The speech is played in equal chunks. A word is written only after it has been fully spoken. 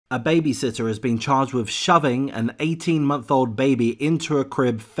A babysitter has been charged with shoving an 18-month-old baby into a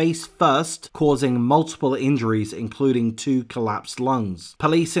crib face first, causing multiple injuries, including 2 collapsed lungs.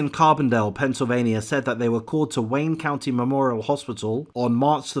 Police in Carbondale, Pennsylvania said that they were called to Wayne County Memorial Hospital on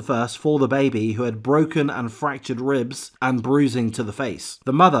March the 1st for the baby, who had broken and fractured ribs and bruising to the face.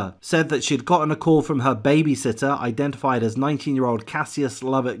 The mother said that she'd gotten a call from her babysitter, identified as 19-year-old Cassius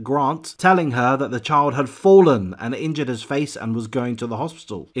Lovett Grant, telling her that the child had fallen and injured his face and was going to the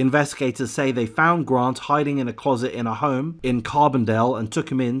hospital. Investigators say they found Grant hiding in a closet in a home in Carbondale and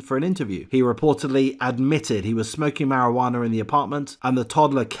took him in for an interview. He reportedly admitted he was smoking marijuana in the apartment and the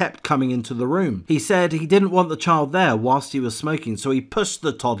toddler kept coming into the room. He said he didn't want the child there whilst he was smoking, so he pushed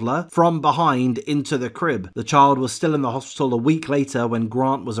the toddler from behind into the crib. The child was still in the hospital a week later when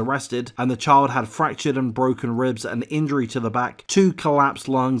Grant was arrested, and the child had fractured and broken ribs, an injury to the back, 2 collapsed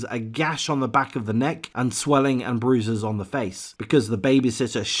lungs, a gash on the back of the neck, and swelling and bruises on the face, because the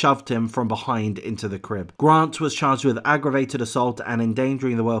babysitter shoved him from behind into the crib. Grant was charged with aggravated assault and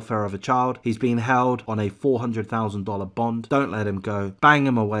endangering the welfare of a child. He's been held on a $400,000 bond. Don't let him go. Bang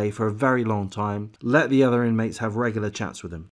him away for a very long time. Let the other inmates have regular chats with him.